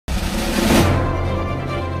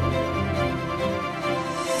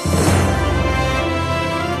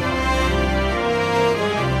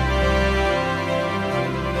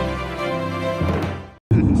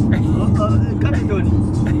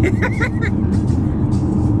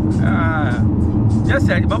Just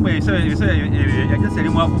bambo ya just ali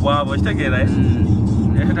mwavu bwabo kitegera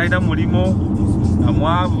taina mulimo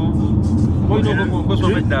amwavu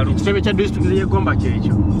kitebe kya district y'Egomba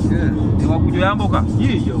kyekyo wakujyamboka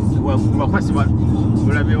yiyo wakwasi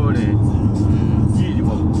mulabe ole yiri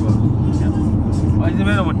wakujwa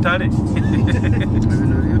wazimeno mutale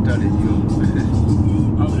bino yotale yo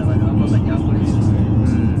abula bano banyakole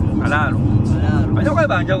alalo banyakole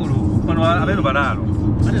banjawulo kono abeno balalo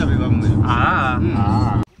ate abe bamwe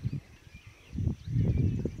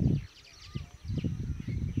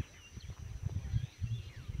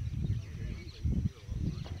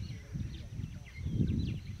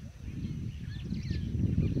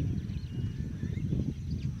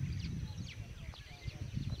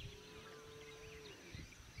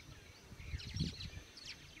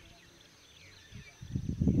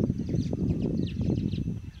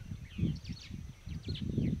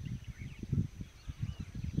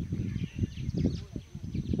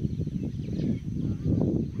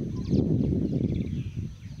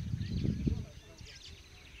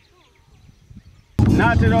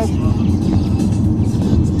natera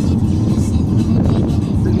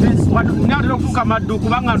okufuuka maddu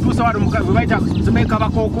kubanga ntuusa wano mukazi baita zimeka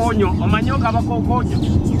abakokonyo omanyoga abakokonyo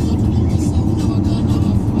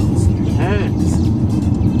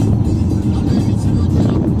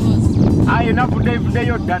aye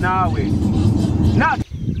navuddeyo dda naawe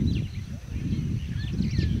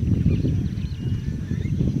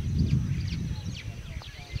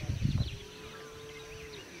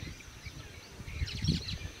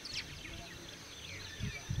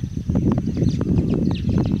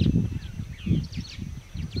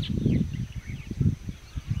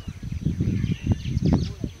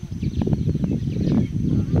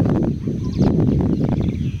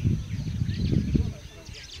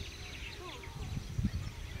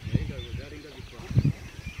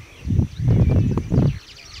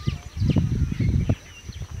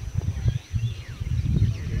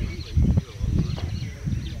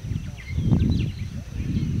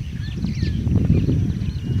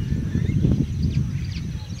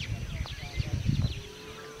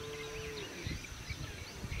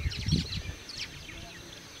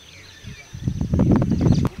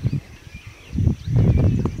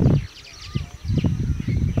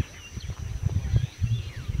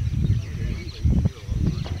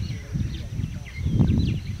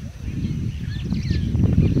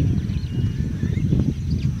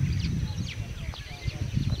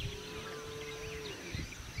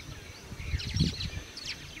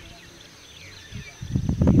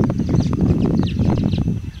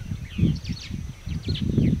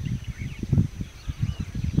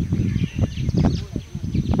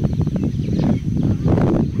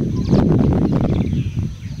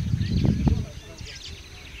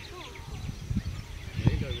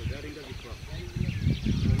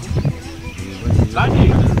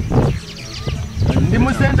ndi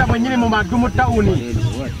musenta mwenyini mu madumu tauni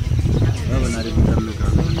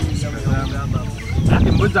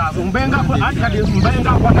ati mbuza mbenga ati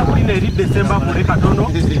mbenga kwata kuline ri December kuri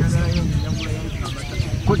katono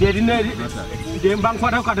kodi erineri demba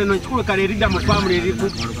kwata katono chikulu kale rida mu family ri ku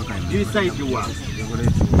side wa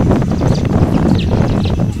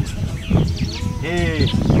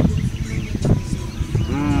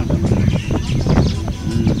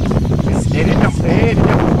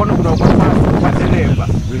kono kuna kwa dereva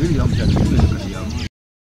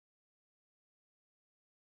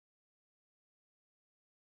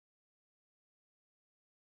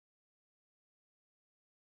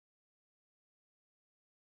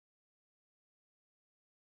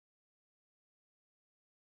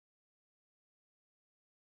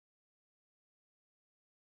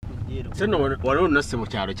seno wano nase mu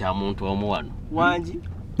kyalo kya muntu omuwano wanji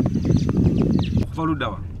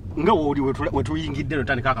faludawa nga woli wetuyingidde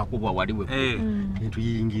notandika akakubwa waliwe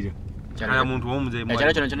netuyingira kaya muntu omuze mwana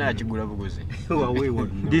ekyo kyona yakigula buguzi wawewo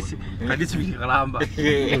district Kalamba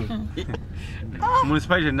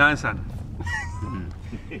municipality Nansana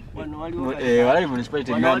wano wali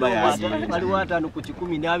municipality namba ya waliwo 5 ku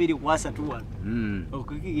 12 ku 3 wano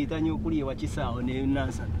okukigitanya okuli wa Kisaawo ne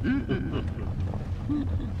Nansana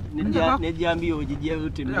nejambi ojijja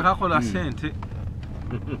yote akakola sente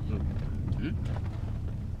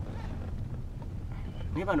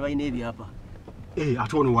ne bano bayina ebyapa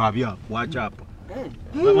ate ono wabya wakyapa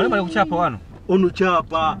wano bali kukyapa wano ono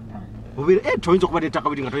kyapa obere toyinza okuba ettaka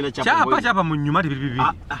buli nga tolina kyapa mu nnyuma bibi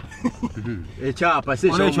ekyapa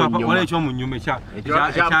ekyo mu nnyuma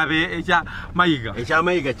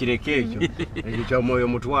ekyamayiga kireke ekyo ekyo kyamwoyo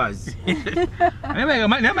mutwazi naye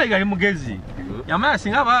mayiga ali mugezi yamala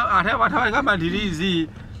singa ate batawagamba ndiriizi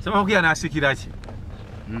sema kuya nasikira ki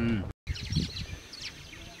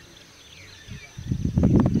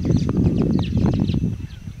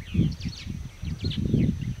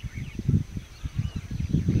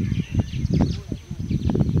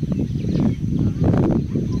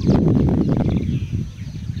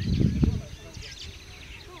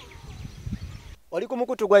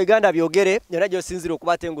Mukutu gwa Uganda byogere yona gyosinzira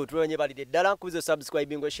okubate ngo tulonye balide ddala kubizo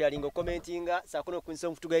subscribing sharing commenting sakuno kunso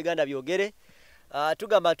Mukutu gwa Uganda byogere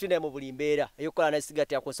tugamba tune mu bulimbeera eyokola na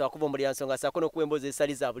sigati yakosa kuva muri yansonga sakuno kuemboze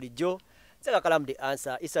esali za bulijjo KAKALAAMU the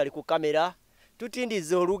answer isali ku kamera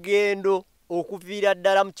tutindize olugendo okuviira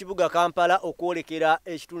ddala mu kibuga Kampala okwolekera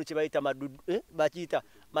ekitundu kye bayita madudu bakiyita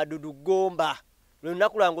madudu gomba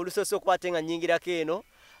lunaku lwange olusoose okubatenga nyingira keno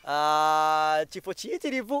kifo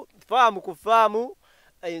kiyitirivu faamu ku faamu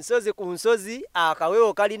ensozi ku nsozi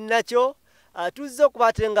akawewo kali nakyo tuzze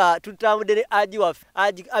okubatenga tutambudde ne Haji waffe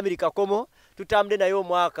Haji Amir Kakoomo tutambudde naye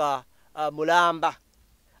omwaka mulamba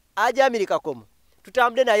Haji Amir Kakoomo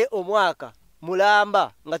tutambudde naye omwaka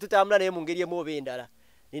mulamba nga tutambula naye mu ngeri emu oba endala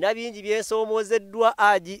nina bingi byensoomozeddwa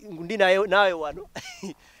Haji ndi nawe wano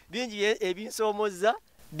bingi ebinsoomozza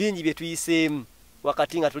bingi bye tuyiseemu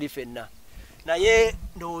wakati nga tuli fenna naye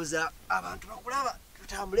ndowooza abantu bakulaba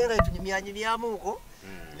tutambule nga tunyumyanyumyamuuko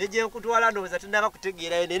neje nkutwala ndowooza tundaba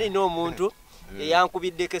kutegeerayo nene n'omuntu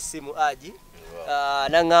eyankubiddeko essimu Haji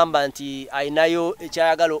naŋŋamba nti ayinayo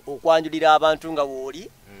ekyayagala okwanjulira abantu nga wooli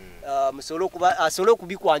asobole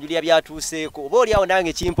okubikwanjulira byatuuseeko oba oliawo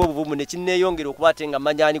nange kimpa obuvumu ne kinneeyongera okubate nga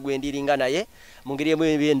manyaani gwe ndiringa naye mu ngeri emu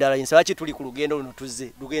endala nsaba ki tuli ku lugendo luno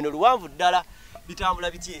tuzze lugendo luwanvu ddala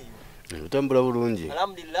bitambula biti eyo bitambula bulungi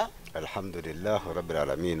alhamdulillah rabbil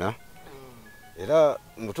alamina era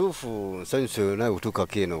mutuufu nsanyuse nawe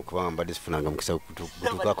kutuukako eno kubanga mbadde sifunanga mukisa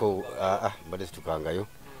kutuukako mbadde situkangayo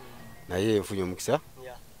naye nfunye omukisa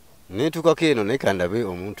netuukako eno naye kandabe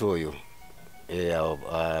omuntu oyo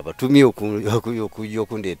abatumye okujja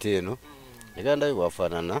okundeeta eno nekandabe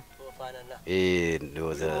bwafaanana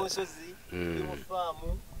ndowooza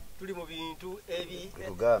tuli mu bintu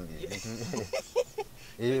tugambye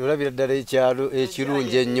olabira ddala ekyalo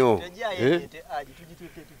ekirungi ennyo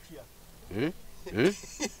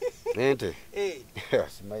Ente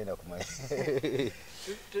simayina kumanya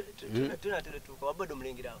tunatuuka wabadde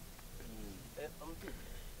omulengerawo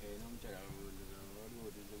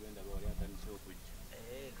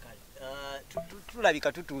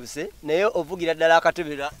tulabika tutuuse naye ovugira ddala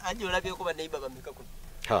akatebera Haji olabyeko bannayiba bameka ku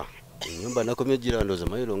enyumba nakomye gira ndooza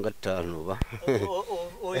mayiro nga 5 oba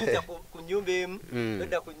oyita ku nnyumba emu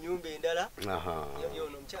odda ku nnyumba endala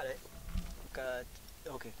yono omukyala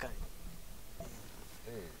okay kale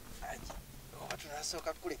Haji oba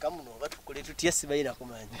tunasooka tukuleka muno oba tukole tutya sibalina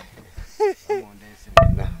kumanya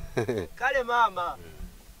kale maama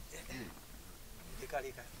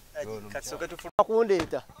kaleka kasooke tufuna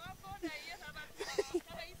kundeeta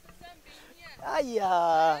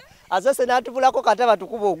aya azase natubulako kataba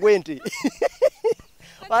tukuba ogwente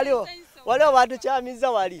waliwo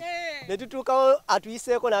batukyamiza wali netutuukawo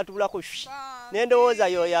atuyiseeko natubulako nendowooza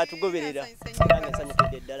yo yatugoberera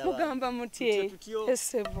mugamba mutye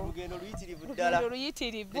esebo lugendo luyitirivu ddala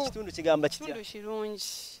ekitundu kigamba kitya kirungi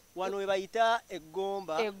wano we bayita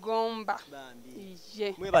egomba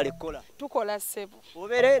ye mwebale kukola tukola sebo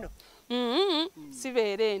obeera eno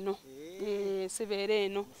sibeera eno sibeera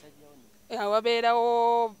eno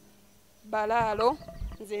wabeerawo balaalo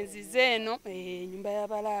nze nzize eno nyumba ya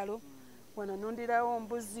balaalo wano nundirawo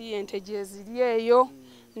mbuzi ente gye ziri eyo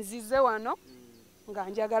nzize wano nga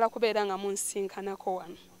njagala kubeera nga munsinkanako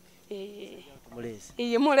wano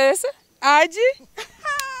muleese Haji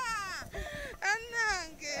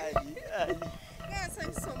anange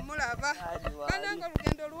ngasanyusa omulaba bananga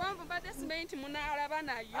olugendo luwanvu mbadde simanyi nti munaalaba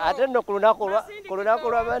nayo ate nno ku lunaku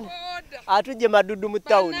lwa bane atujje madudu mu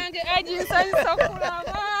tawuni nange Haji nsanyusa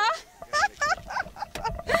okulaba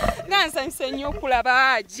nansanyusa ennyo okulaba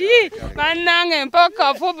Haji bannange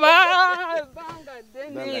mpakavu banga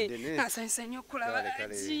ddene nansanyusa nnyo okulaba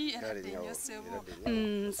Haji eradde nnyo sebo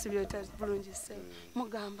sibyeta bulungi sebo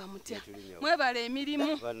mugamba mutya mwebala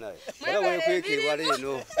emirimu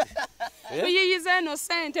tuyiyize eno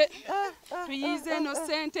sente tuyiyize eno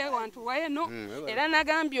sente wantu waeno era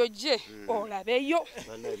nagambye ojje olabeyo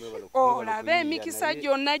olabe emikisa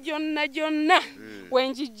gyonna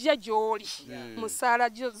wenjijja gy'oli musaala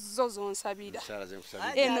zo zonsabira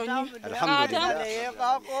eno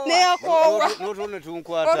neyakoowa olwo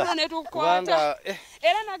netukwata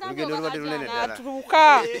era nagambye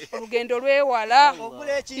natuuka olugendo lwewala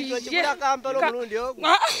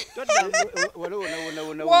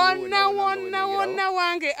wonna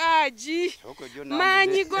wange Haji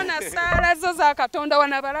maanyi go na saala zo za Katonda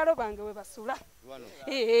wana balalo bange we basula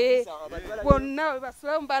bonna we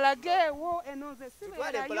basula mbalageewo eno nze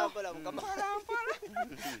sibeerayo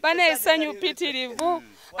bana essanyu ppitirivu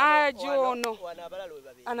Haji ono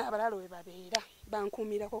ana abalalo we babeera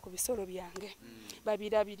bankuumirako ku bisolo byange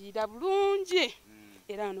babirabirira bulungi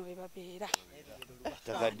era ano we babeera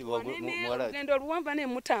Gendo luwamba ne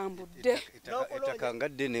mutambudde.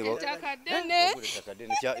 Etakangadde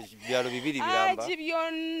byalo bibiri biramba. Haji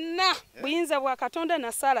byonna buyinza bwa Katonda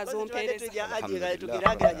na sala zompereza.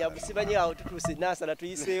 Tukiragira ya busibanye aho tutuse nasala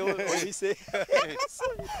tuyiseyo oyise.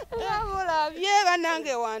 Olabye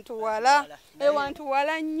banange wantu wala. Wantu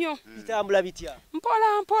wala nnyo. Bitambula bitya.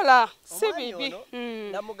 Mpola si bibi.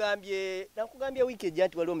 Nakugambye weekend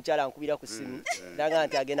janti wali omukyala ankubira ku simu. Ndanga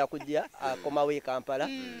nti agenda kujja akomawe Kampala.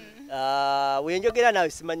 Wenjogera nawe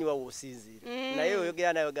simanyi wa osinzira. Naye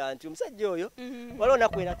oyogera nayo ganti omusajja oyo wali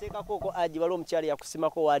onakwera teekako ko Haji wali omukyala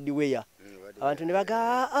yakusimako wadiweya. Abantu ne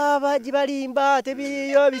baga abaji balimba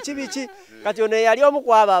tebiriyo bichi kati ono yali omu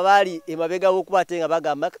kwaba abali emabega w'okubate nga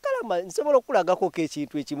bagamba KAKALAAMU nsobola okulagako ke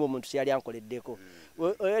ekintu ekimu omuntu kyali ankoleddeko.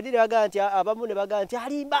 Oyadire baga nti abamu ne baga nti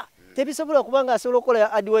alimba tebisobola okuba nga asobola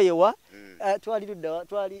okukola adiweyewa.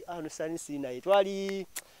 Twali anusanisi naye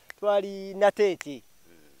twali natete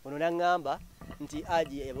ono nangamba nti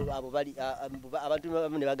Haji abo bali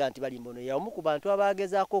abantu ne baga nti bali mbono ya omu ku bantu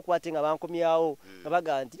abagezaako okwate nga bankomyawo nga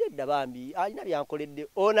baga nti edda bambi alina byankoledde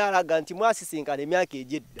ono alaga nti mwasisinkana emyaka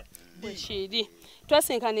egyedda bishiri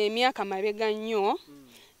twasinkana emyaka mabega nnyo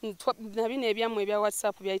nabino ebyammwe ebya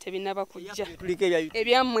WhatsApp byayite binaba kujja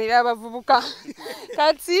ebyammwe abavubuka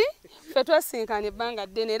kati ffe twasinkana ebbanga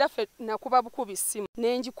ddene era ffe nakuba bukubi ssimu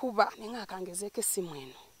nenjikuba nengakangezeeko essimu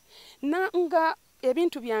eno nanga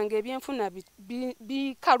ebintu byange ebyenfuna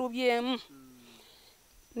bikalubyemu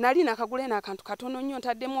nali nakagule n'akantu katono nnyo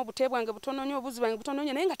ntaddemu obute bwange butono nnyo obuzi bwange butono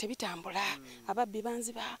nnyo naye nga tebitambula ababbi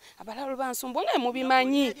banziba abalalo bansumba nga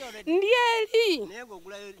mubimanyi ndi eri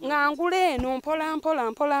ngangule eno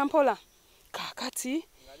mpola kakati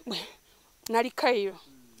nali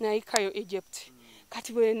Ecairo Egypt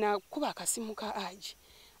kati bwe nakuba akasimu ka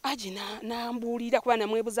Haji nambuulira kuba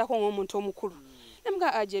namwebuzaako ng'omuntu omukulu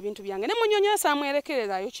Namga Haji ebintu byange ne munyonyosa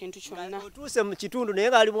amwerekererayo kintu kyonna. Otuse mu kitundu naye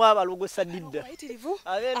alimu abalogo sadidda.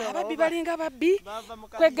 Ababbi balinga babbi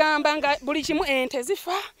kwegamba nga buli kimu ente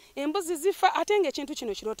zifa, embuzi zifa ate ng'ekintu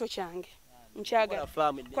kino kiroto kyange. Nkyagala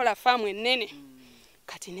kola faamu ennene.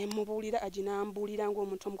 Kati ne mubuulira Haji nambuulira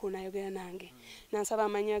ng'omuntu omukulu n'ayogera nange. Nansaba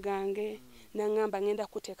amanya gange nangamba ngenda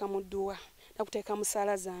kuteeka mu dduwa. Nakuteeka mu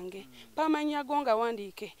sala zange pamanya gonga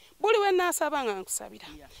wandiike buli we nasaba nga nkusabira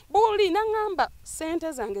buli nangamba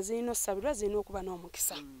sente zange zirina osabirwa zirina okuba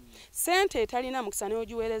n'omukisa sente etalina mukisa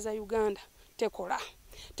n'ogiweereza Uganda tekola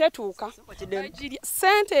tetuuka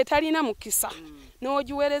sente etalina mukisa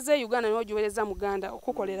n'ogiweereza Uganda n'ogiweereza Muganda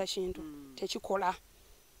okukolera kintu tekikola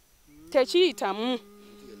tekiyitamu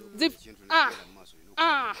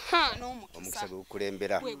n'omukisa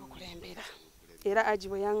gukulembera era Haji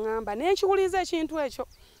bwe yaŋŋamba n'enkiwuliza ekintu ekyo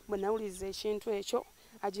bwe nawuliza ekintu ekyo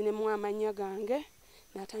Haji ne muwa amanya gange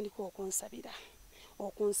n'atandika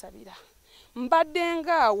okunsabira mbadde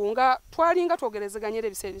ngaawo nga twalinga twogerezeganyera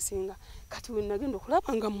ebiseera ebisinga kati we nagenda okulaba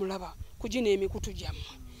nga mulaba kugina emikutu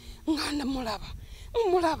gyammwe nga ndamulaba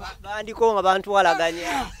bandiko nga bantu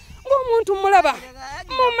walaganya ng'omuntu mulaba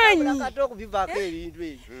mumanyi kato okubivaako ebintu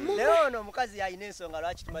ebyo naye ono omukazi alina ensonga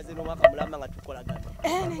lwaki tumaze n'omwaka mulamba nga tukolagana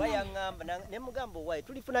wayaŋŋamba ne mugamba owaye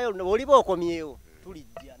tulifunayo oliba okomyewo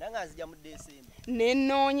tulijja nange nzija mu Desemba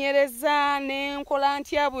nenoonyereza nenkola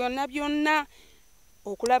ntya byonna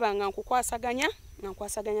okulaba nga nkukwasaganya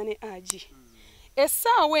ne Haji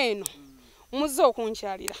essaawa eno muzze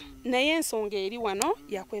okunkyalira naye ensonga eri wano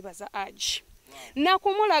yakwebaza Haji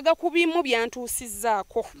nakumulaga ku bimu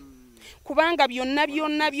byantuusizzaako kubanga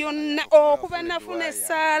byonna okuba nafuna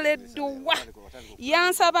essaala edduwa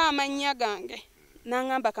yansaba amanya gange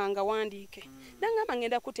nangamba kanga wandiike nangamba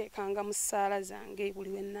ngenda kuteekanga mu ssaala zange buli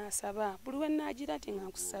we nasaba buli we nagira ati nga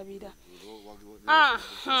nkusabira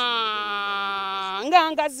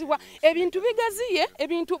nga ngaziwa ebintu bigaziye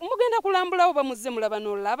ebintu mugenda kulambulawo bamuzze mulaba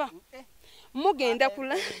n'olaba mugenda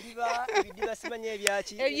kula ebidiba simanye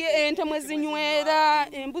ebyaki ente mwezinywera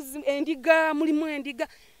embuzi endiga mulimu endiga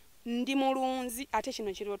ndi mulunzi ate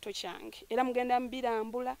kino kirooto kyange era mugenda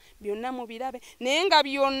mbirambula byonna mubirabe naye nga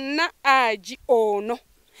byonna Haji ono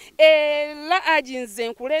era Haji nze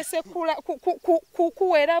nkulese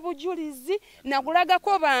kukuwera bujulizi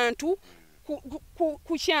nagulagako bantu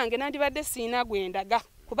ku kyange nandibadde siina gwendaga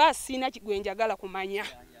kuba siina gwenjagala kumanya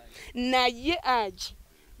naye Haji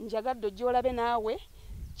njagadde ojjolabe naawe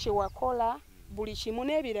kyewakola buli kimu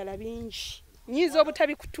n'ebirala bingi nyiza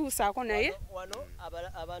obutabikutuusaako naye wano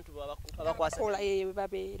abantu abakwasa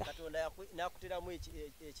babeera Katonda nakuteramu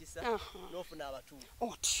ekisa n'ofuna abatuufu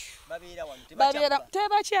babeera wano babeera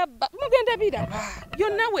tebakyabba mugenda biraba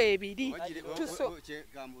byonna weebiri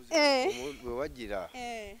bwe wagira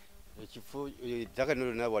ekifo taka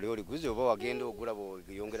nolo na wali oli guze oba wagenda ogula bo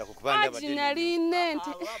yongera ku kubanda Haji naline nti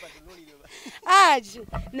Haji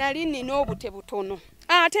naline n'obute butono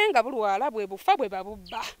ate nga bulwala bwe bufa bwe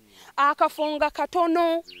babubba akafunga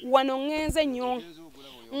katono wano ngenze nnyo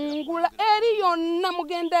ngula eri yonna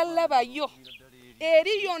mugenda labayo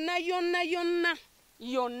eri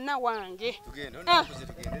yonna wange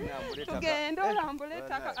tugenda olambula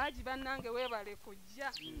ettaka Haji bannange weebale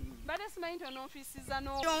kujja bade simanyi tonoofisiza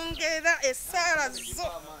n'yongera essaala zo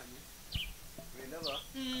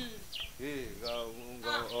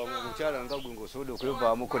omukyala nga gwe ng'osobodde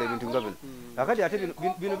okwevaamu okola ebintu nga bino akati ate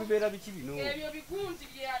bino bibeera biki bino ebyo bigundi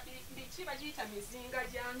biki bagiyita mizinga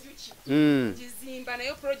gya njuki gizimba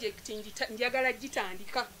nayo projekiti njagala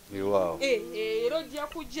gitandika era ojja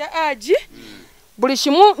kujja Haji buli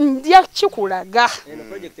kimu ndya kikulaga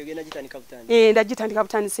ndagitandika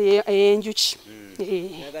butandise enjuki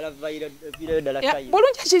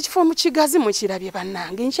bulungi ekifo mu kigazi mukirabye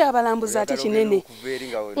bannange nkyabalambuza ate kinene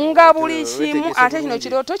nga buli kimu ate kino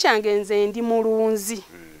kirooto kyange nze ndi mulunzi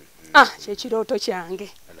kyekirooto kyange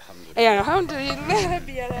alhamdulillah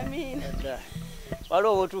rabbil alamin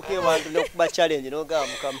waliwo otuuka ewantu nokuba challenge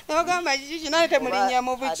nogamba kiki kino temulinnya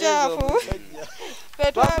mu bukyafu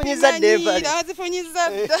twafunyiza dde azifunyiza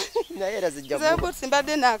dda naye era zijja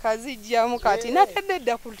simbadde nakazijjamu kati natadde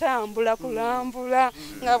dda kutambula kulambula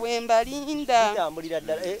nga bwe mbalinda tambulira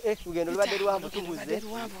ddala lugendo lubadde luwanvu tubuze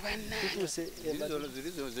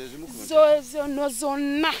zono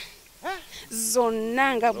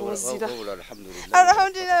zonna nga bwozira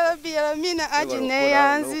alhamdulillah rabbil alamin Haji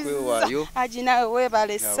neyanziza Haji nawe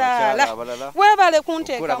weebale saala weebale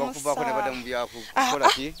kunteeka mu saala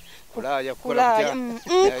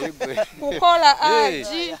kukola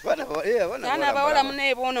Haji yana abawala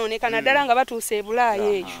muneebonooneka naddala nga batuuse e Bulaaya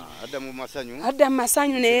eyo adda mu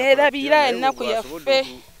masanyu neyeerabira ennaku yaffe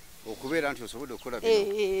okubeera nti osobodde okukola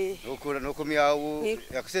bino n'okomyawo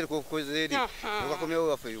akaseera kokukoza eri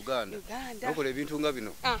okakomyawo waffe Uganda nokola ebintu nga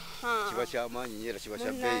bino kiba kyamaanyi nnyo era kiba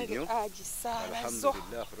kya bbeeyi nnyo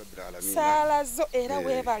alhamdulillah rabbil alamin saala zo era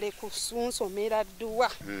weebale kusunsomera dduwa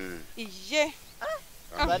ye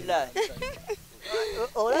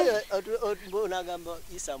onagamba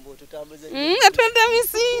isambo tutambuze atwenda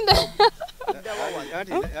misinda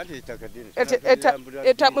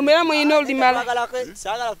etabumera muyina olimala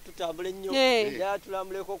saagala tutambule nnyo era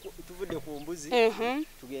tulambuleko tuvudde ku mbuzi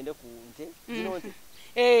tugende ku nte zino nte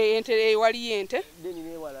ente waliyo ente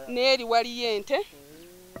neeri waliyo ente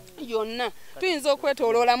yonna tuyinza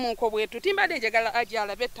okwetooloolamuko bwetu timbadde njagala Haji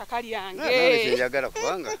alabe ettaka lyange njagala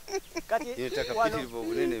kubanga ettaka pitirivu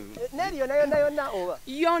obunene neeri yonna oba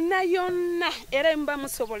yonna era mba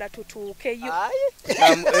musobola tutuukeyo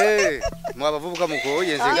mwe abavubuka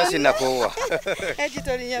mukooye nze nga sinnakoowa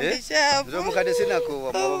ekitolinya bikyafu omukadde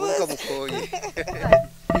sinnakoowa mwe abavubuka mukooye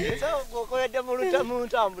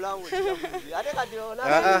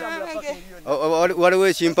waliwo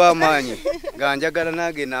ekimpa amaanyi nga njagala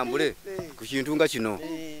nange nambule ku kintu nga kino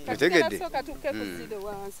otegedde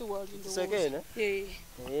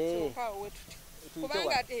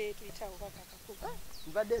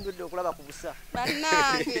mbadde ndudde okulaba ku busa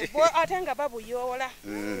bannange ate nga babuyoola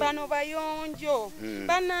bano bayonjo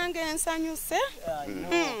bannange nsanyuse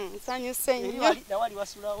nnyo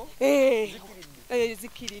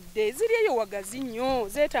zikiridde ziri eyo wagazi nnyo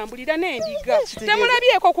zetambulira n'endiga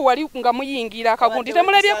temulabyeko kuwali nga muyingira akagundi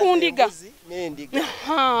temulabye ku ndiga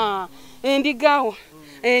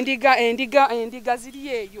endiga ziri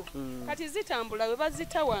eyo kati zitambula we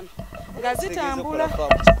bazita wano nga zitambula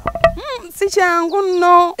si kyangu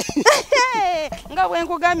nno nga bwe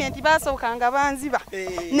nkugambye nti basookanga banziba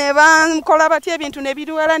ne bankola batya ebintu ne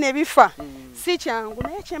biruwala ne bifa si kyangu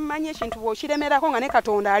naye kyemmanyi ekintu bw'okiremerako nga ne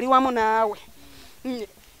Katonda ali wamu naawe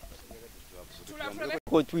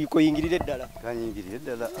kuyingirira eddala kanyingirira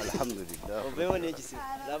eddala alhamdulillah obeewo n'ekisi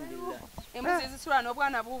alhamdulillah embuzi ezisula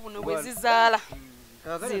n'obwana buubuno bwe zizaala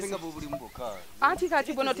anti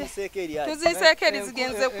kati buno tuziseeko eri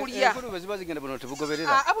zigenze kulya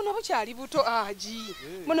buno bukyali buto Haji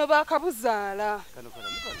buno bakabuzaala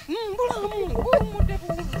bulamu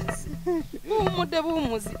buwumudde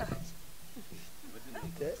buwumuzi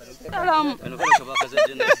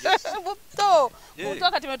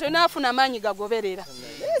buto kati tonafuna maanyi gagoberera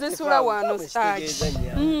zisula wano Haji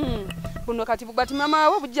buno kati bugati mama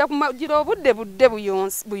we bujja kumagira obudde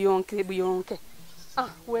buyonke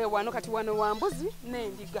we wano kati wano wambuzi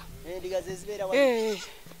n'endiga zezibeera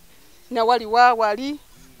na wali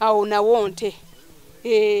awo nawo nte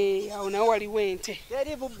awo nawo waliwo ente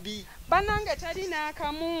teri bubbi banange tali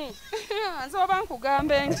n'akamu nze oba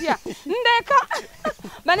nkugambe ntya ndeka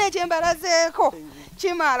bane ekyembalazeeko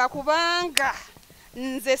kimala kubanga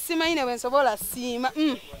nze simanyi we nsobola siima.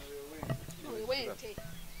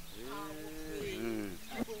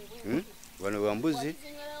 Wano wambuzi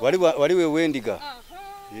wali we wendiga.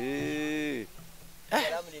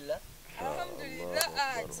 Alhamdulillah.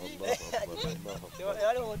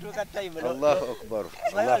 Allahu akbar.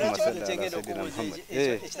 Allahumma salli ala sayyidina Muhammad.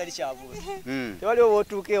 Ekitali kyabuuza. Tewaliwo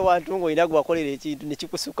wootuuka ewantu ng'olina gwakolera ekintu ne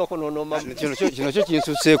kikusukkako n'onooma. Kino kyo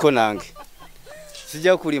kinsusseeko nange.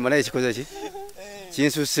 Sijja kulima naye kikoze ki?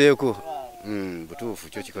 Kinsusseeko. Butuufu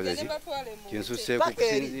kyo kikoze ki? Kinsusseeko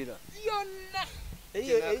kusinziira.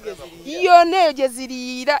 Yonna eyo gye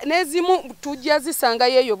ziriira n'ezimu tujja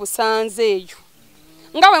zisangayo eyo busanze eyo.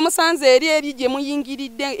 Nga we musanze eri gye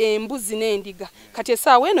muyingiridde embuzi n'endiga kati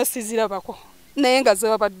essaawa eno sizirabako naye nga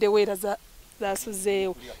zabaddewo era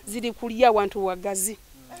zasuzeewo ziri kulya awantu wagazi.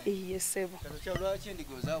 Sebo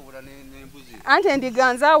anti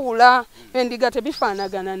endiga nzaawula endiga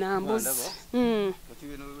tebifaanagana na mbuzi.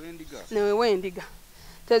 Newe wendiga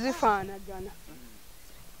tezifaanagana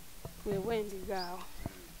wewendiga awo.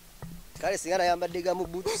 Kale singa nayambadde gamu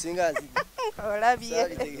buutu singa nzige.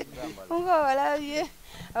 Olabye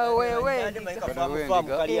wewe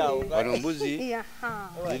wano mbuzi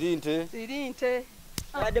ziri nte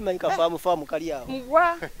ade mayika faamu kali awo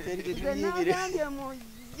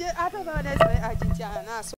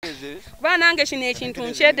kuba nange kino ekintu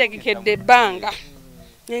nkyetegekedde ebbanga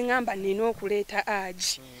neŋŋamba nina okuleeta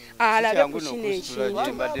Haji alabe ku kino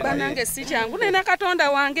ekintu banange si kyangu nena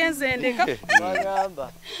Katonda wange nze ndeka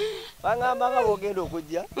bangamba nga bwogenda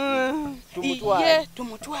okujja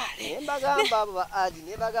tumutwale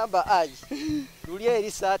nebagamba Haji luli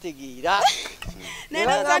eri saategeera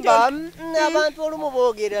nebagamba abantu olumu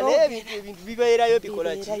boogera naye ebintu bibeerayo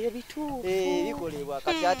bikolaki bikolebwa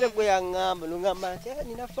kati ate gwe yaŋŋamba noŋŋamba nti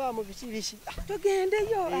nina faamu biki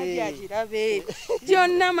togendeyo Haji agirabe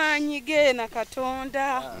gyonna maanyi ge na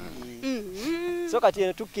Katonda. So kati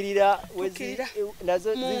eno tukkirira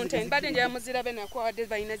nazo munte mbadde njala muzirabe nakwadde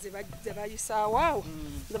balina ze bayisaawo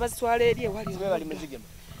ze bazitwala eri ewali muzigema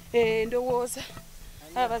ndowooza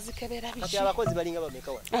abazikebera biki. Kati abakozi balinga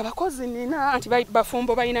bameka wano? Abakozi nina anti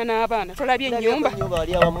bafumbo balina n'abaana tolabye ennyumba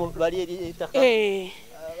bali eri ettaka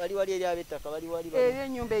wali eri ab'ettaka eri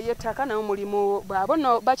ennyumba ey'ettaka nawo mulimu baabo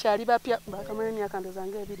no bakyali bapya bakamala emyaka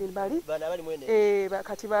ndozange 2 bali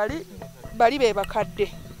kati bali be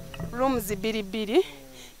bakadde rooms 2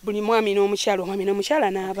 buli mwami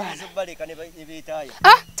n'omukyala n'abaana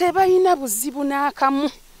tebalina buzibu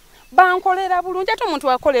n'akamu bankolera bulungi ate omuntu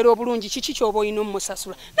akolera obulungi kiki ky'oba olina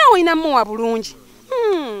omusasula naawe olina muwa bulungi.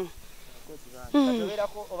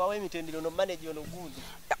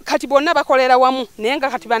 Kati bonna bakolera wamu naye nga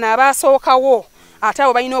kati bano abaasookawo ate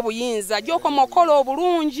abo balina obuyinza gy'okoma okola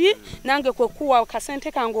obulungi nange kwe kuwa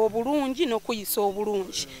kasente kange obulungi n'okuyisa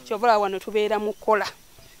obulungi kyovula wano tubeera mu kola.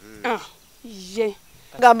 Ye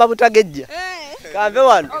gamba butagejja kambe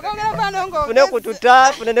wano fune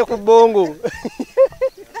kututa fune ne ku bongo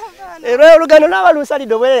era olugano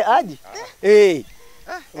n'abaluusalidde bwe Haji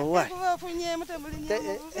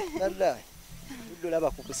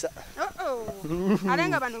laba kukusa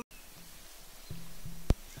alenga bano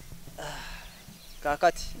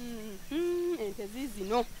kakati ente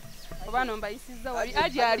zizino oba nombayisiza wali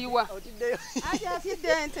Haji aliwa Haji afidde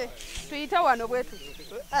ente tuyita wano bwetu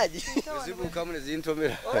Haji zibukamu ne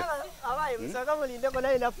zintomera abaye musanga mulindeko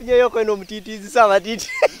naye nafunyeyo kweno omutiitiizi sabatiti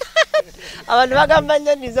abantu bagamba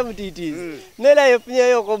nnyo nnize mutiitiizi nera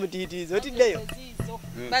yefunyeyo ko omutiitiizi otiddeyo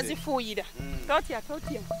bazifuuyira totya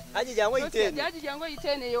Haji jangu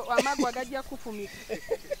yiteene eyo amagwa gajja kufumika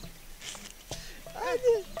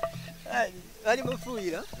bali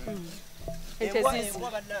mufuuyira ente zizi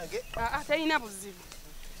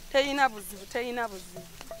terina buzibu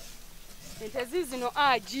ente zizino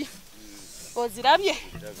Haji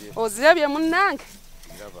ozirabye munnange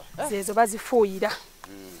zezo bazifuuyira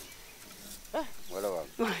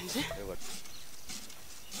wanje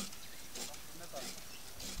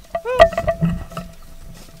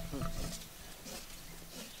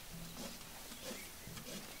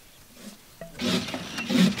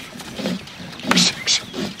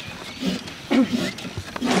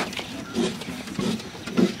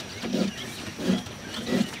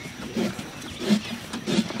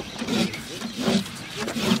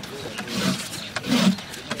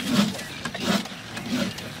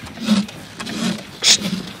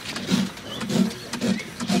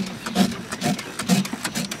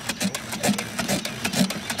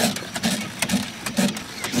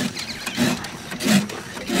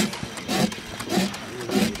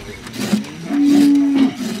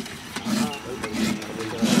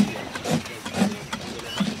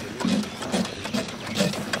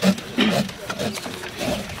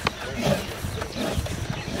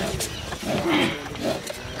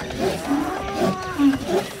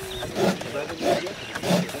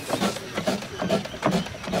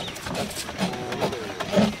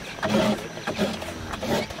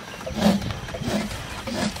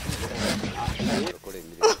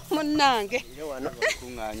Munnange.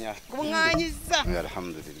 Kunganya. Kunganyiza.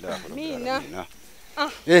 Alhamdulillah. Mina.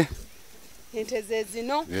 Ente ze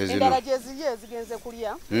zino endala gye ziri ezigenze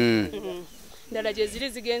kulya. Endala gye ziri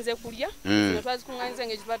zigenze kulya. Zino twazikunganyiza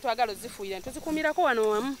ng'ekyo tuba twagala ozifuuyira tuzikumirako wano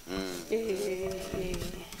wamu.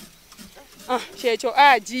 Kyekyo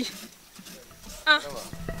Haji.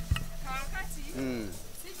 Kaakati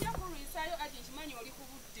sijja kulwisaayo Haji nkimanyi oli ku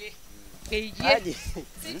budde. Haji.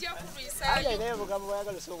 Sijja kulwisaayo. Haji naye bugambo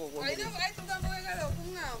bwayagala osooka okuwuga. Olina bugambo bwayagala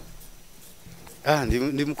okuŋŋawo.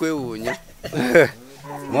 Ndi mukwewuunya.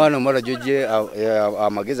 Mwana omala jojje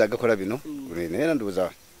amagezi agakola bino naye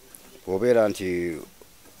ndowooza obeera nti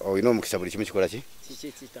olina omukisa buli kimu kikola ki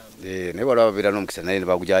naye waliwo ababeera n'omukisa naye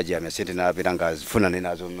nebagujajamya sente nabeera ngaazifuna naye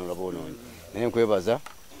nazonola boonoonyi naye nkwebaza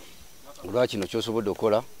olwakino kyosobodde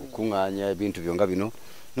okukola okuŋŋaanya ebintu byo nga bino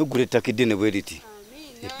noggula ettaka eddene bwe riti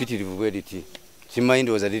epitirivu bwe riti simanyi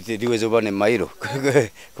ndowooza liweze oba ne mayiro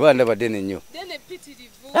kuba ndaba ddene nnyo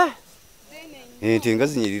ente nga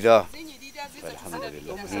zinyirira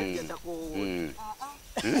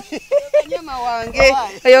Kanyama wange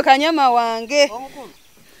oyo kanyama wange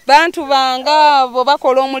bantu banga abo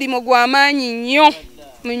bakola omulimu gw'amaanyi nnyo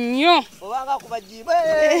obanga kubajiba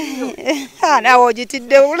nawe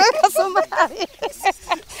ogitidde ulekasoma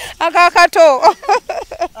akakato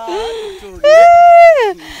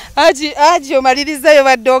Haji omalirizayo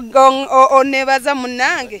badde oneebaza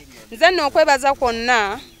munnange nze nno okwebaza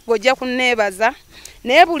kwonna bw'ojja kunneebaza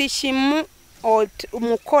naye buli kimu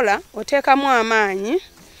mukola oteekamu amaanyi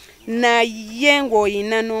naye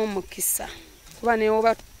ng'oyina n'omukisa kuba naye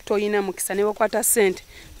oba toyina mukisa ne okwata ssente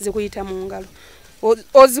zikuyita mu ngalo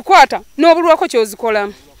ozikwata n'obulwako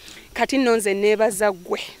kyozikolamu kati nno nze neebaza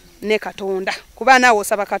ggwe ne Katonda kuba naawe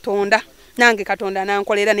osaba Katonda nange Katonda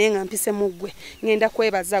nankolera naye nga mpise mu ggwe ngenda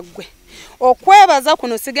kwebaza ggwe okwebaza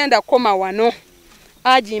kuno sigenda kukoma wano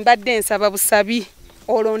Haji mbadde nsaba busabi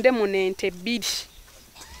olonde mu ente 2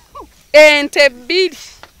 ente 2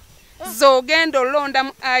 zogenda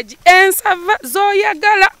olondamu Haji ensava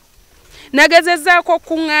zoyagala nagezezaako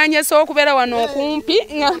kuŋŋaanya okubeera wano okumpi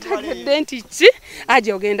nga ntegedde nti ki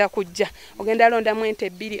Haji ogenda kujja ogenda londamu ente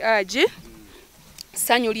 2 Haji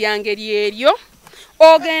ssanyu lyange lyeryo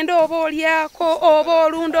ogenda oba olyako oba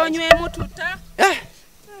olunda onywemu tuta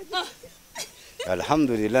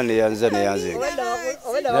Alhamdulillah neyanza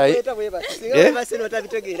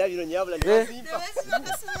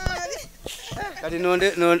kati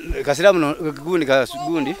nonde kasiramu gundi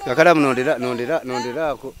kakalamu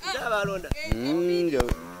nonderako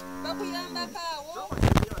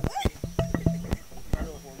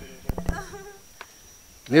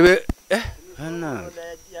nibe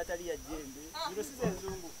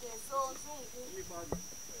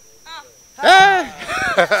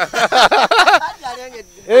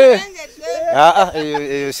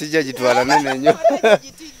eyo sijja gitwala nenenyo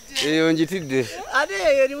eyo njitidde ate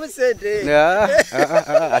eyo erimu sente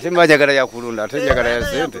ate mbajagala yakulunda ate njagala ya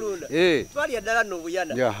sente twalya ddala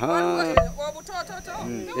n'obuyana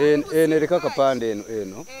nereka akapande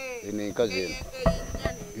eno enkazi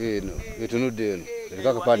eno etunudde eno ereka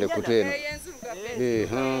akapande kutu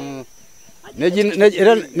eno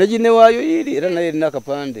neginewaayo iri era naye erina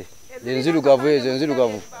akapande enzirugavu ezo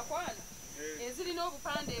enzirugavu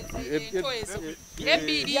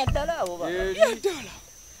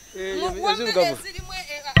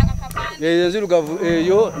enzirugavu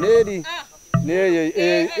eyo neri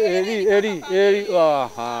eri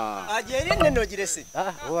ajeri neno girese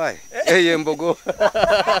why eyo embogo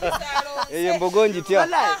eyo embogo njitya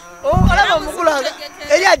olaba mukulanga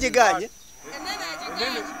eri agiganye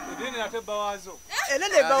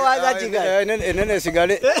enene bawaza agiganye enene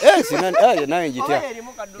sigale naye njitya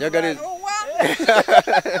yagale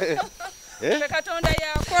Katonda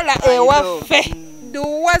yakola ewaffe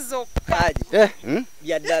duwa zokka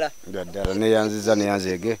byaddala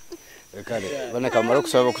neyanzege kale bana kamala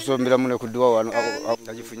okusaba okusombera mune kuduwa wano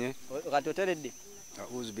agifunye kati oteredde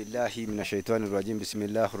أعوذ بالله من الشيطان الرجيم بسم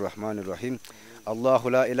الله الرحمن الرحيم الله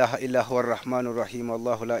لا إله إلا هو الرحمن الرحيم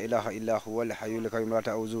الله لا إله إلا هو الحي القيوم لا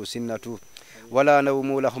تأخذه سنة ولا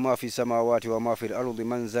نوم له ما في السماوات وما في الأرض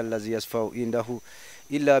من ذا الذي يشفع عنده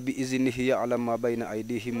إلا بإذنه يعلم ما بين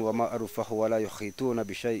أيديهم وما أرفه ولا يحيطون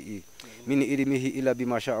بشيء من علمه إلا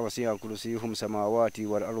بما شاء وسع كرسيهم السماوات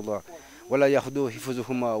والأرض ولا يحدو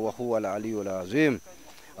حفظهما وهو العلي العظيم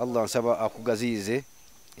الله سبا akugazize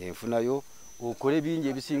enfunayo okole bingi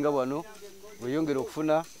ebisinga wano weyongera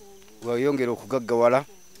okufuna weyongera okugaggawala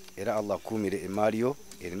era Allah kumire emaliyo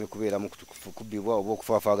erime kubeera mu kubibwa oba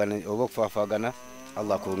okufaafagana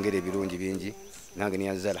Allah kongere ebirungi bingi nange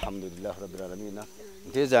niyanza alhamdulillah rabbil alamin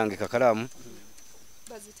ntezange Kakalaamu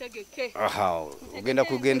bazitegeke. Aha,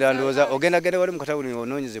 kugenda ndoza, genda wali mukatawuni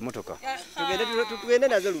ononyeze motoka. Tugende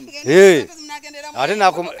nazo lumu. Ate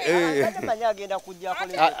nako Manya agenda kujja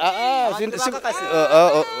kole.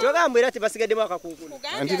 Togamba era tebasigadde mwaka kunkulu.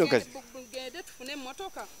 Antito kazi. Gende tufune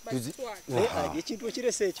motoka bazitwale. Ekintu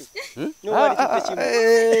ekirese ekyo. Nowali tutekimu.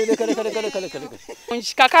 Kale.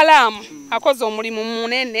 Kakalaamu akoze omulimu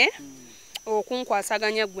munene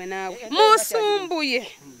okunkwasaganya gwe naawe.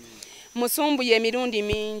 Musumbuye emirundi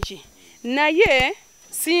mingi. Naye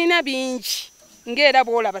siina bingi. Ngera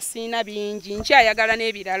bwolaba siina bingi. Nkyayagala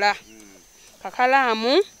n'ebirala.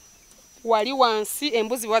 Kakalaamu wali wansi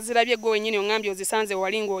embuzi wazirabye gwe wennyini ongambye ozisanze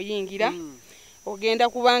wali ng'oyingira. Ogenda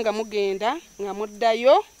kubanga mugenda nga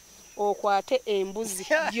muddayo okwate embuzi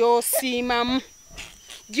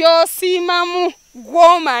gy'osiimamu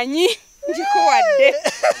gw'omanyi njikuwadde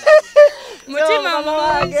mutima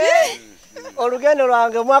mulungi. Olugendo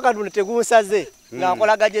lwange mwaka guno tegunsaze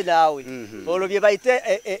ng'akolaganye naawe. Olwo bye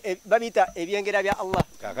babiyita ebyengera bya Allah.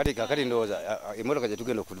 Kakati ndowooza emmotoka gye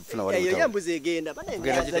tugenda okufuna wali eyo embuzi egenda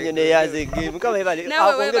banazanyo neyanzege mukama ebale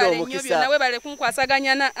akongera omukisa nawe bale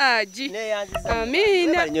kunkwasaganya na Haji.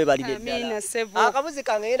 Amina sevu. Akabuzi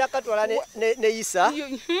kange ngenda katwala ne Isa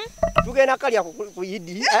tugenda kalya ku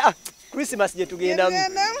Yidi Christmas gye tugendamu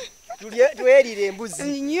tuwerire embuzi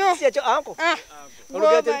si ekyo anko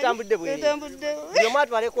olugendo tutambudde bwe yo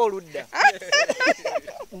mwatwaleko oludda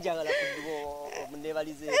njagala kudubo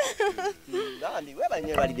omunebalize bandi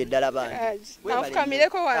webanyo balide ddala bandi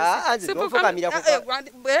afukamireko wansi sifukamira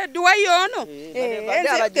duwa yono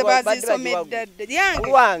nze bazisomedde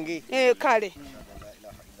lyange wange kale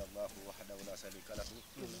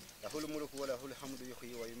الملك وله الحمد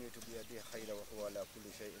يحيي ويميت بيده خير وهو على كل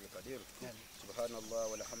شيء قدير سبحان الله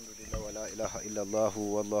والحمد لله ولا اله الا الله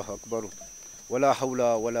والله اكبر ولا حول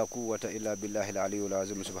ولا قوه الا بالله العلي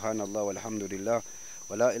العظيم سبحان الله والحمد لله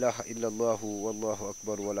ولا اله الا الله والله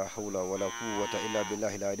اكبر ولا حول ولا قوه الا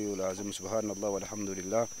بالله العلي العظيم سبحان الله والحمد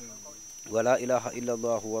لله ولا اله الا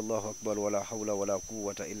الله والله اكبر ولا حول ولا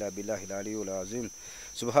قوه الا بالله العلي العظيم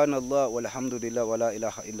سبحان الله والحمد لله ولا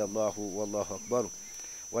اله الا الله والله اكبر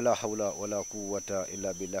ولا حول ولا قوة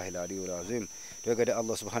إلا بالله العلي العظيم. Twegade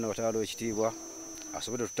Allah subhanahu wa ta'ala ekitiibwa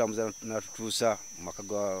asobode tutambuza natutuusa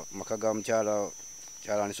makaga mukyala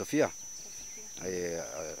ni Sofia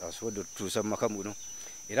asobode tutuusa mumaka muno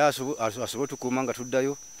era asobode tukuuma nga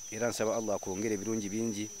tuddayo era nsaba Allah akwongere ebirungi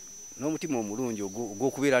bingi n'omutima omulungi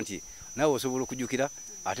ogw'okubeera nti nawe osobola okujjukira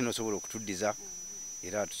ate n'osobola okutuddiza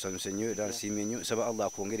era tusanyuse nnyo era nsiimye nnyo nsaba Allah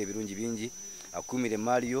akwongere ebirungi bingi akuumire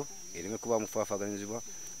emaali yo ereme kuba mufaafaaganyizibwa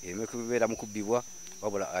ereme kubeera mukubbibwa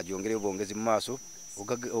wabula agyongere obwongezi mu maaso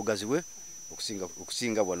ogaziwe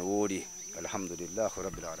okusinga bwano wooli alhamdulillahi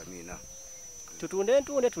rabbil aalamiina. Tutunde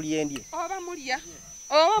entunde tulyendye oba mulya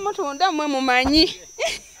oba mutunda mmwe mumanyi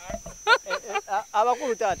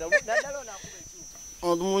abakulu taata naddala nakuba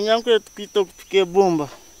ekimu munyankole tukiyita okupika ebbumba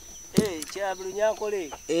kya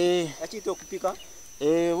bulunyankole akiyita okupika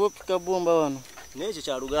wopika bbumba wano n'ekyo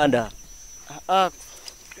kya Luganda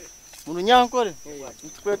mulunyankole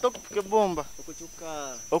tukweta okupika ebbumba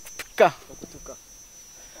okupika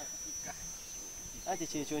ate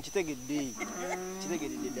kyekyo nkitegedde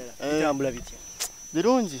ddala bitambula bitya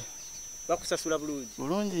birungi bakusasula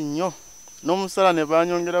bulungi nnyo n'omusala ne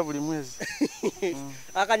banyongera buli mwezi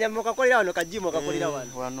akanyama okakolera wano kajimu okakolera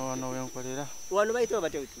wano wenkolera wano bayitawo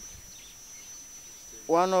batya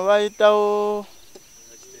wano bayitawo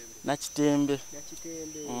nakitembe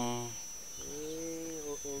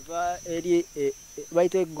ova eri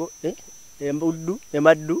bayita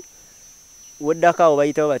emaddu weddakaawo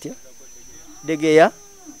bayitawo batya degeya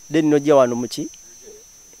then nojja wano muki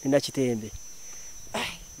nakitembe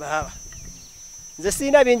baba nze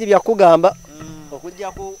siina bingi byakugamba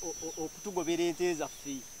okujjako okutugobera ente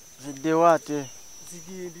zaffe ziddewo ate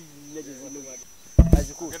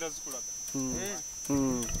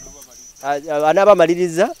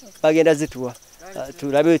anaabamaliriza bagenda zituwa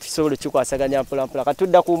tulabe tusobola kikwasaganya mpolampola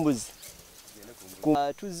katudda ku mbuzi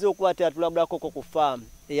tuzze okuba tulabulako ku faamu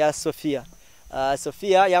eya Sofia.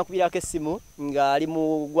 Sofia yankubirako essimu nga ali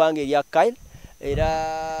mu ggwanga erya Ecairo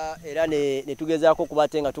era ne tugezaako okuba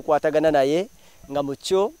ate nga tukwatagana naye nga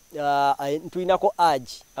mukyo tulinako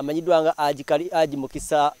Haji amanyiddwa nga Haji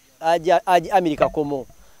Mukisa Haji Amir Kakoomo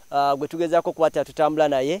gwe tugezaako okuba ate tutambula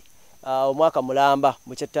naye omwaka mulamba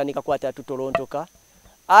mukyatandika kuba ate tutolontoka.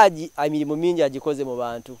 Haji emirimu mingi agikoze mu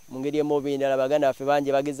bantu mu ngeri emu oba endala baganda baffe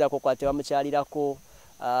bangi bagezaako okuba ate bamukyalirako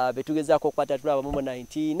betugezaako okukwata tulaba mu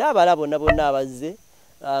 19 n'abala bonna abazze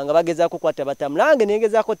nga bagezaako okukwata batambula nange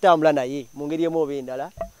nengezaako tutambula naye mu ngeri emu oba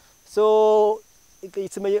endala so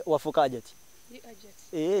isimaye wafuuka Hajati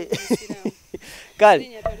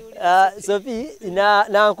kale Sophie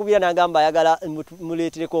nankubira nagamba ayagala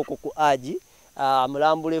muleetereko okwo ku Haji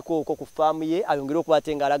mulambuleko okwo ku faamu ye ayongere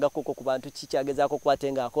okubatenga alagako okwo ku bantu kikyagezaako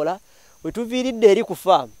okubatenga akola wetuviiridde eri ku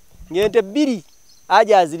faamu ng'ente 2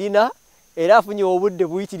 Haji azirina era afunye obudde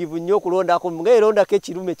buyitirivu nnyo okulondako ng'erondako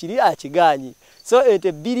ekirume kiri akigaanyi so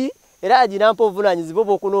ente 2 era aginampa obuvunaanyizibwa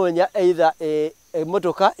bw'okunoonya either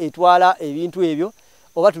emmotoka etwala ebintu ebyo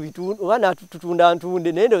oba tutunda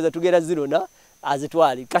ntunde naye ndowooza tugera zirona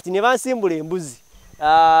azitwali kati ne bansimbula embuzi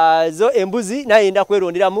zo embuzi naye yenda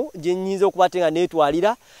kweronderamu gye nnyinza okubatenga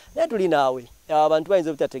neetwalira naye tuli naawe abantu bayinza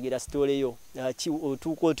obutategeera sitole yo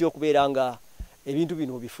otuuka otya okubeera nga ebintu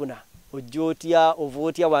bino obifuna ojja otya ova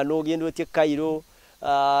otya wano ogenda otya Ecairo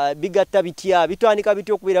bigatta bitya bitwanika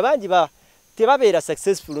bitya okubeera bangi tebabeera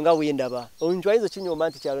successful nga wendaba omuntu ayinza okinyooma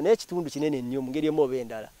nti kyalo naye ekitundu kinene nnyo mu ngeri emu oba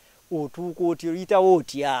endala otuuka otya oyitawo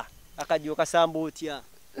otya akajjo kasamba otya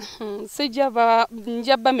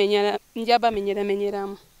njaba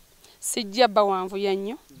menyeramu sijja bba wanvu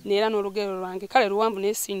yannyo neera n'olugero lwange kale luwanvu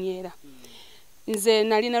neesinyeera nze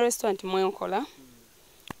nalina restaurant mwenkola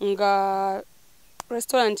nga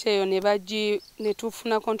restaurant eyo ne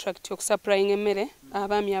tufuna contract okusupplying emmere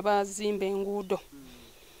abaami abazimba enguudo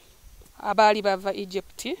abaali bava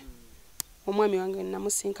Egypt omwami wange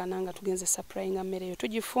namusinkana nga tugenze supplying emmere eyo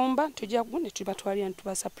tugifumba tujja ne tubatwalira ne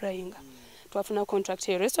tuba supplying twafuna contract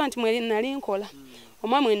eyo restaurant mwe nali nkola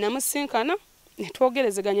omwami namusinkana ne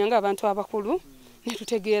twogerezeganya nga abantu abakulu ne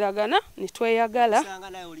tutegeeragana ne tweyagala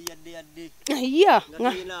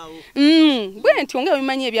bwe nti onge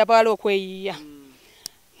bimanyi ebyabawala okweyiya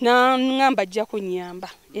ngamba ajja kunyamba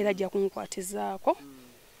era ajja kunkwatizaako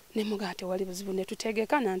ne mugaa tewali buzibu ne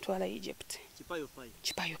tutegeka nantwala Egypt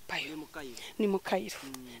kipayopayo ni mu Cairo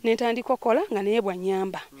netandika okola nga naye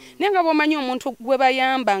bwanyamba naye nga bw'omanyi omuntu gwe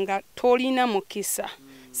bayamba nga tolina mukisa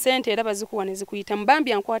sente era bazikuwa ne zikuyita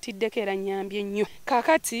mbambi ankwatiddeko era nyambye nnyo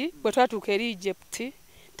kakati bwe twatuuka eri Egypt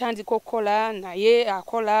tandika okukola naye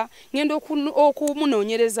akola ngenda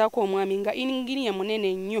okumunoonyerezaako omwami nga inginiya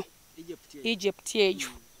munene nnyo Egypt eyo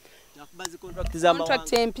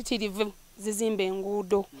contract empitirivu zizimba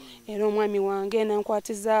enguudo era omwami wange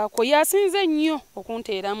nankwatizaako yasinze nnyo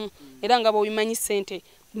okunteeramu era nga bw'obimanyi sente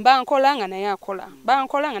bankola nga naye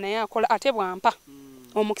akola ate bwampa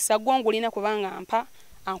omukisa gwongulina kubanga mpa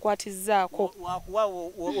ankwatizaako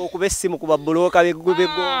okuba essimu ku babbulooka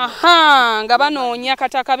nga banoonya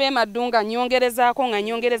kataka b'emadunga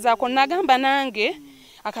nyongerezaako nagamba nange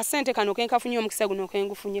akasente kano kenkafunye omukisa guno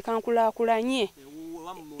kengufunye kankulaakulanye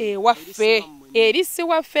ewaffe eri si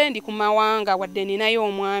waffe ndi ku mawanga wadde ninayo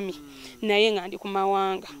omwami naye nga ndi ku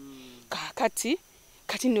mawanga kakati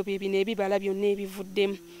kati nno bino ebibala byonna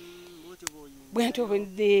ebivuddemu bwentyo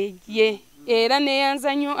ye era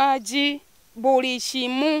neyanza nnyo Haji buli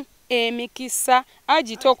kimu emikisa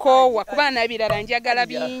Haji tokoowa kuba nabirala njagala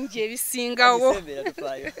bingi ebisingawo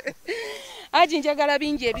Haji njagala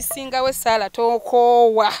bingi ebisingawo Sala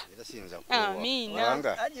tokoowa Amina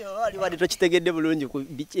wali tokitegedde bulungi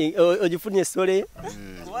ogifunye sole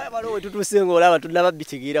waliwo tutuuse ng'olaba tunaba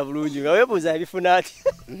bitegeera bulungi nga weebuuza ebifuna ati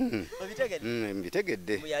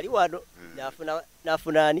mbitegedde yali wano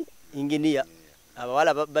n'afuna ani Engneer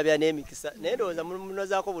abawala babya n'emikisa naye ndowooza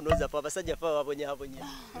munozaako bunoza fe abasajja fe babonyabonya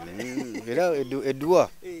era edduwa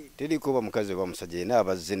teriko oba mukazi oba musajja yena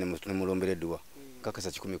abazze nemulombera edduwa kakasa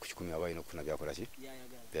 100 ku 100 aba alina okufuna byakola ki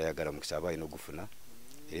byayagala mukisa aba alina ogufuna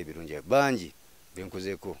era ebirungi bangi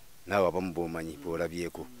benkozeeko naawe abamu b'omanyi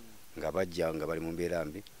bw'olabyeko nga bajja nga bali mu mbeera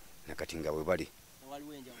mbi nakati nga bwe bali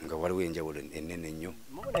nga waliwo enjawulo ennene nnyo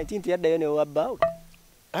 19 yaddayo ne wabbaawo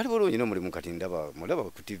ali bulungi n'omulimu kati mulaba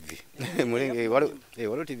ku TV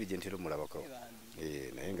waliwo TV gye ntera omulabako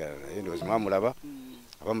naye nga ndowooza mwamulaba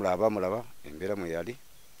abamulaba embeera mwe yali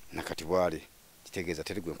nakati bwali kitegeeza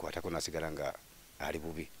teri gwe nkwatako nasigala nga ali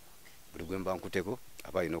bubi buli gwe mba nkuteko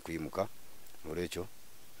aba alina okuyimuka olwekyo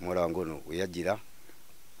muwala wange ono weyajjira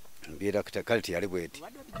embeera kale teyali bweti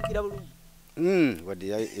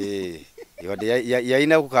wadde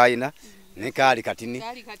yayinaku kaayina ne kaali katini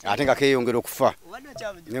ate nga keeyongera okufa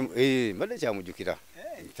mbadde kyamujjukira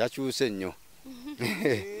takyuse nnyo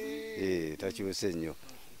takyuse nnyo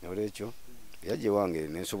olwekyo yajje wange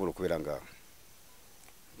nensobola okubeera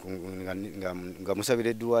nga musabira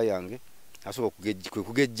edduwa yange asobola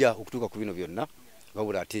kugejja okutuuka ku bino byonna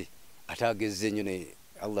wabula ate agezze nnyo ne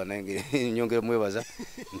Allah nange nyongera mwebaza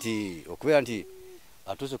nti okubeera nti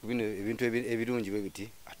atuuse ku bino ebintu ebirungi bwe biti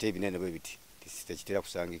ate ebinene bwe biti tekitera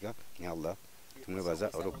kusangika ne Allah tumwebaza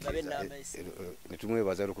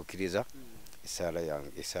olw'okukkiriza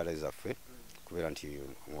essaala zaffe kubeera nti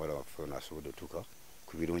omuwala waffe ono asobodde otuuka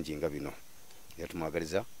ku birungi nga bino era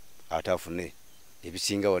tumwagaliza ate afune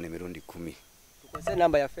ebisinga wano emirundi 10. Tukozesa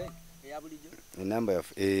namba yaffe eya bulijjo. Enamba ya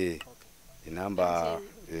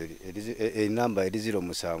enamba eri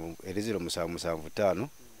 0775 16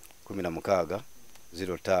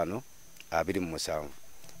 05 27.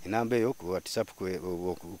 Enamba eyo ku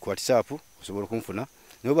WhatsApp osobola kunfuna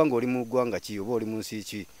noba nga oli mu ggwanga ki oba oli mu nsi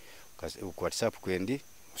ki ku WhatsApp kwendi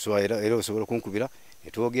era osobola kunkubira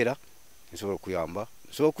netwogera nsobola kuyamba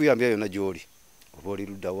yonna gy'oli oba oli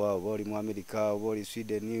Ludawa oba oli mu America oba oli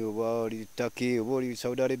Sweden oba oli Turkey oba oli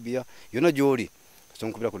Saudi Arabia yonna gy'oli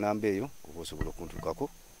sonkubira ku namba eyo oba osobola okuntukako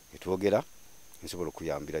netwogera nsobola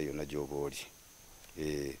kuyambira yonna gy'oba oli.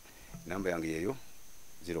 Namba yange yeyo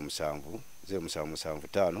 0775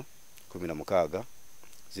 16 05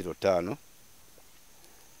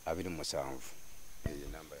 27. Eyo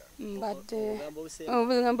namba yange. Mbadde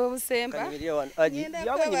obugambo obusemba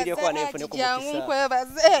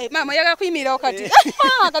Nkwebaza. Mama yaga kuyimira okati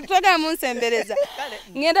akatwagala munsembereza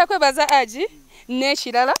ngenda kwebaza Haji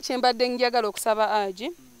n'ekirala kyembadde njagala okusaba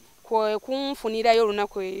Haji kunfunirayo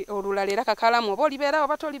olunaku olulala era kakalaamu oba olibeerawo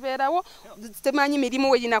oba tolibeerawo temanyi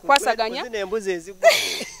mirimu we ginakwasaganya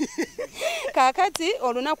kakati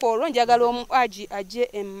olunaku olwo njagala Haji ajje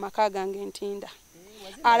emaka gange Ntinda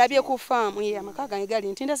alabye ku faamu ye amaka gange gali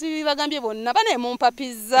Ntinda sibibagambye bonna bane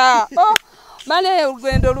mumpapiza bane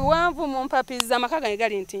olugendo luwanvu mumpapiza amaka gange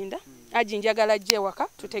gali Ntinda Haji njagala ajje waka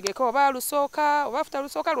tutegeke oba lusooka oba futa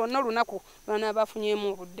lusooka lwonna olunaku lwana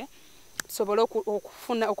bafunyemu obudde sobola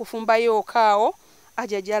okufumbayo okaawo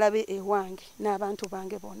Haji jalabe ewange n'abantu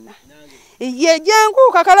bange bonna ye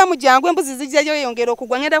jangu kakalaamu jangu embuzi zijjayo yongera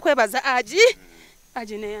okugwa ngenda kwebaza Haji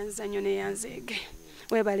neyanza nnyo neyanzeege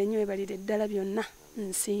webale nnyo webalire ddala byonna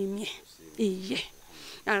nsiimye iye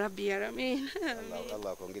Rabbi alamin.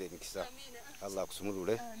 Allah akongere emikisa Allah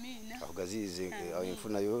akusumulule akugaziize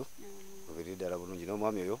enfuna yo obirire ddala bulungi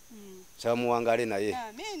n'omwami oyo kyamuwangale naye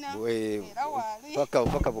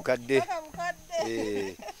paka bukadde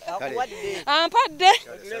ampadde.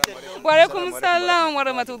 Wa alaikum salaam wa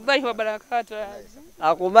rahmatullahi wa barakatuh.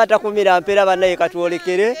 Akumata kumira mpera banaye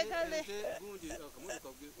katwolekere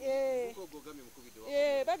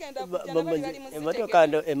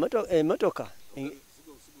emotoka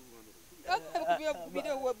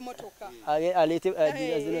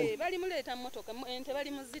bali muleta motoka ente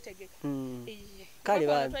bali muzitegeka kale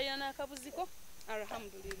bana akabuziko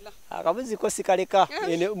alhamdulillah akabuziko sikaleka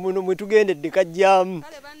muno mwetugendedde kajjamu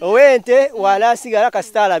owente wala sigala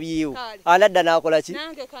kasitala byiwo anadda nakola ki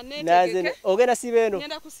nange kanete ogenda sibeno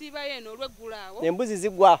ngenda kusiba yeno olweggulaawo embuzi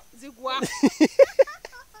zigwa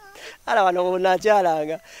ala wano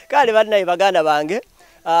nakyalanga kale bannaye baganda bange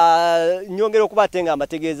nyongera okubatenga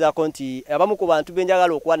amategeezako nti abamu ku bantu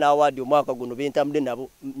benjagala okuwa na award omwaka guno bentambudde nabo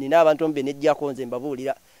nina abantu mbe nejjako nze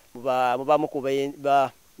mbabuulira mubamu ku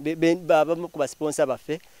basponsa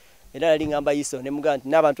baffe era yali ngamba iso ne mugaa nti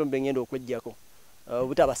n'abantu mbe ngenda okwejjako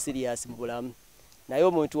obutaba serious mu bulamu naye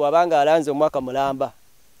omuntu wabanga alanze omwaka mulamba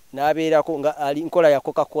n'abeerako nga ali nkola ya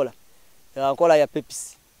Coca-Cola nkola ya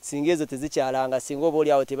Pepsi singa ezo tezikyalanga singa oba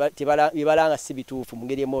oli awo tebalanga si bituufu mu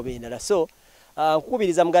ngeri emu oba endala so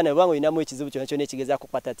nkukubiriza muganda bwange olinamu ekizibu kyonna kyonna ekigezaako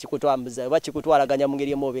kupata kikutwambuza oba kikutwalaganya mu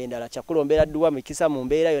ngeri emu oba endala kyakulombera dduwa mikisa mu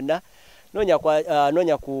mbeera yonna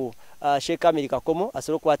noonya ku Sheikh Amir Kakoomo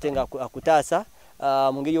asobola okukwate nga akutaasa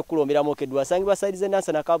mu ngeri y'okulomberamu okedduwa asangibwa saidize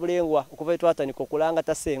nansa nakabulengwa okuva twatandika okulanga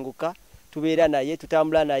tasenguka tubeera naye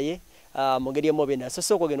tutambula naye mu ngeri emu oba endala so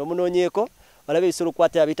sooka ogenda omunoonyeeko olabe ebisobola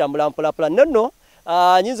okukwata bitambula mpulapula nonno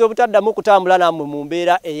nyinza obutaddamu kutambula nammwe mu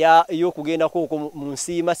mbeera ey'okugendako mu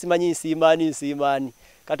nsiima simanyi nsiimaani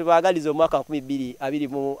katubaagaliza omwaka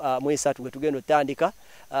 2023 gwe tugenda otandika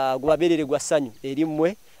gubabeerere gwa ssanyu eri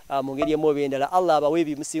mmwe mu ngeri emu oba endala Allah abawe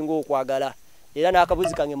ebimusinga okwagala era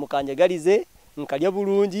n'akabuzi kange mukanjagalize nkalya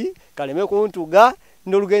bulungi kaleme kuntuga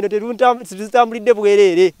n'olugendo tetutambulidde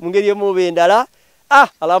bwereere mu ngeri emu oba endala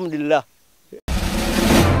alhamdulillah